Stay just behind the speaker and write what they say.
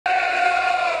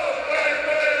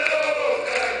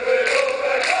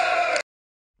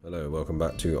welcome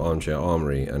back to Armchair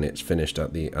Armory, and it's finished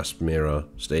at the Aspmyra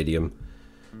Stadium,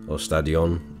 or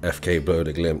Stadion. FK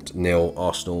Bodø Glimt 0,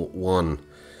 Arsenal 1.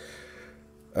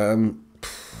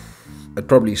 I'd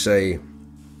probably say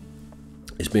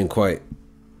it's been quite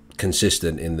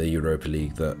consistent in the Europa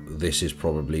League that this is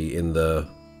probably in the,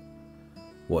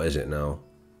 what is it now,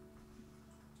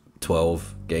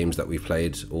 12 games that we've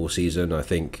played all season. I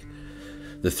think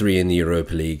the 3 in the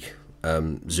Europa League,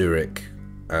 Zurich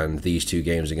and these 2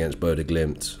 games against Bodø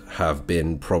Glimt, have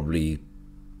been probably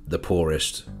the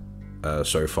poorest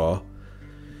so far.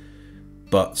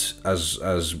 But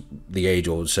as the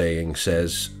age-old saying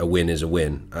says, a win is a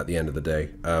win at the end of the day.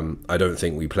 I don't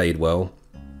think we played well.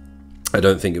 I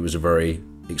don't think it was a very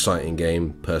exciting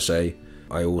game per se.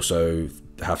 I also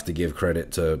have to give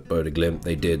credit to Bodø Glimt.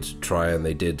 They did try and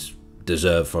they did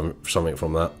deserve something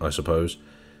from that, I suppose.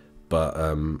 But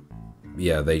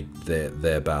yeah,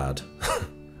 they're bad.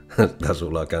 That's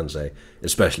all I can say,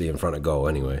 especially in front of goal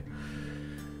anyway.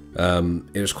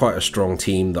 It was quite a strong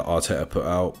team that Arteta put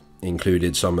out.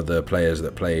 Included some of the players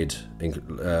that played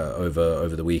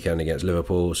over the weekend against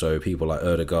Liverpool. So people like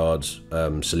Ødegaard,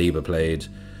 Saliba played,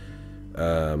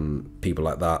 people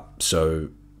like that. So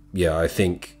yeah, I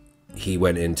think he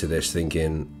went into this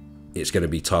thinking it's going to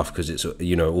be tough because it's,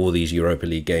 you know, all these Europa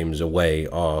League games away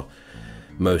are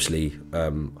mostly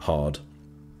hard.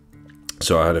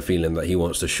 So I had a feeling that he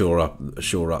wants to shore up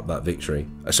that victory.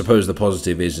 I suppose the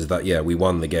positive is that, yeah, we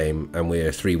won the game and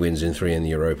we're 3 wins in 3 in the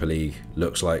Europa League.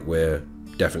 Looks like we're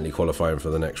definitely qualifying for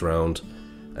the next round,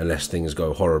 unless things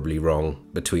go horribly wrong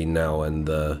between now and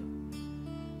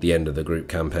the end of the group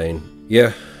campaign.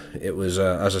 Yeah, it was,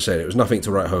 as I said, it was nothing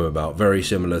to write home about. Very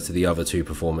similar to the other 2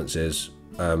 performances.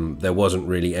 There wasn't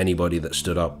really anybody that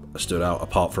stood out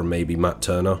apart from maybe Matt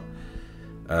Turner,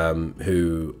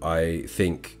 who I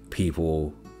think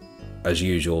people, as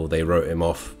usual, they wrote him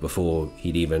off before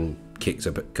he'd even kicked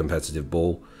a competitive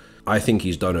ball. I think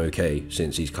he's done okay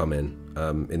since he's come in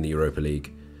the Europa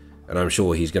League, and I'm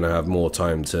sure he's going to have more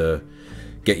time to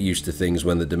get used to things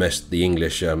when the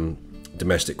English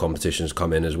domestic competitions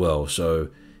come in as well. So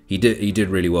he did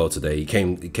really well today.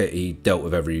 He dealt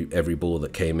with every ball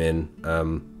that came in.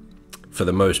 For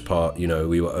the most part, you know,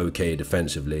 we were okay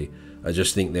defensively. I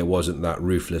just think there wasn't that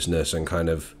ruthlessness and kind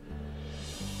of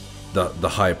the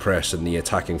high press and the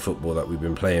attacking football that we've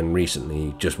been playing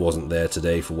recently just wasn't there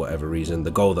today for whatever reason.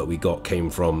 The goal that we got came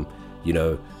from, you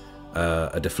know,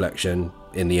 a deflection.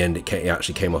 In the end, it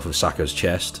actually came off of Saka's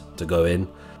chest to go in.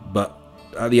 But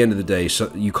at the end of the day,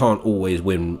 so you can't always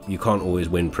win. You can't always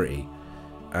win pretty.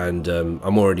 And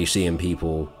I'm already seeing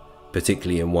people,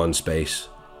 particularly in one space,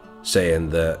 saying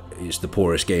that it's the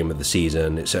poorest game of the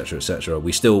season, etc., etc.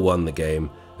 We still won the game,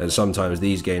 and sometimes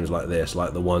these games like this,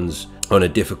 like the ones on a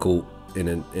difficult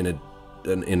in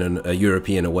a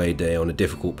European away day on a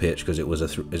difficult pitch, because it was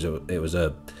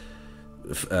a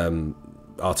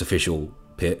artificial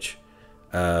pitch,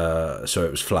 so it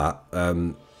was flat.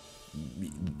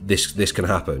 This can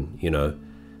happen, you know.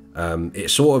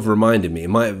 It sort of reminded me. It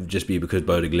might just be because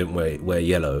Bodø Glimt wear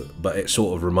yellow, but it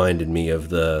sort of reminded me of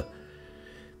the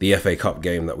FA Cup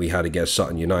game that we had against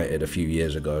Sutton United a few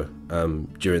years ago,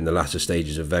 during the latter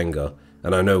stages of Wenger.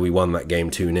 And I know we won that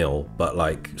game 2-0, but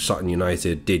like Sutton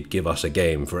United did give us a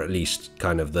game for at least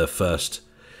kind of the first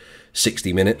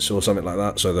 60 minutes or something like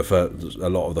that. So a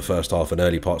lot of the first half and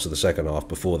early parts of the second half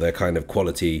before their kind of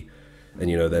quality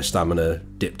and, you know, their stamina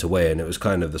dipped away. And it was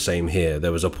kind of the same here.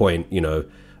 There was a point, you know,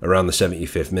 around the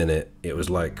 75th minute, it was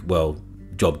like, well,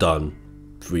 job done.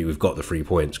 We've got the 3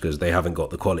 points because they haven't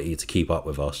got the quality to keep up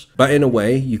with us. But in a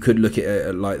way, you could look at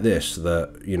it like this,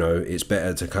 that, you know, it's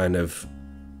better to kind of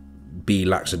be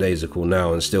lackadaisical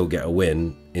now and still get a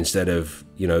win instead of,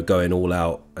 you know, going all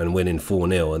out and winning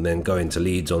 4-0 and then going to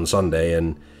Leeds on Sunday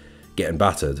and getting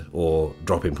battered or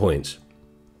dropping points.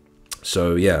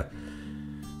 So yeah,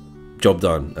 job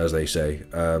done, as they say.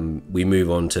 We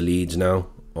move on to Leeds now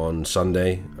on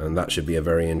Sunday, and that should be a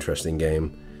very interesting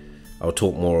game. I'll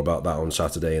talk more about that on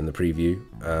Saturday in the preview.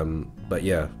 But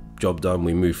yeah, job done.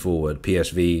 We move forward.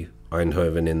 PSV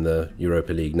Eindhoven in the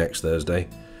Europa League next Thursday.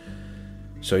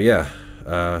 So yeah,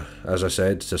 as I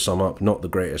said, to sum up, not the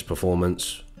greatest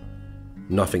performance.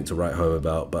 Nothing to write home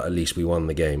about, but at least we won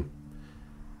the game.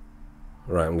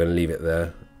 Right, I'm going to leave it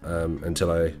there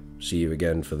until I see you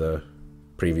again for the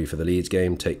preview for the Leeds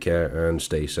game. Take care and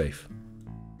stay safe.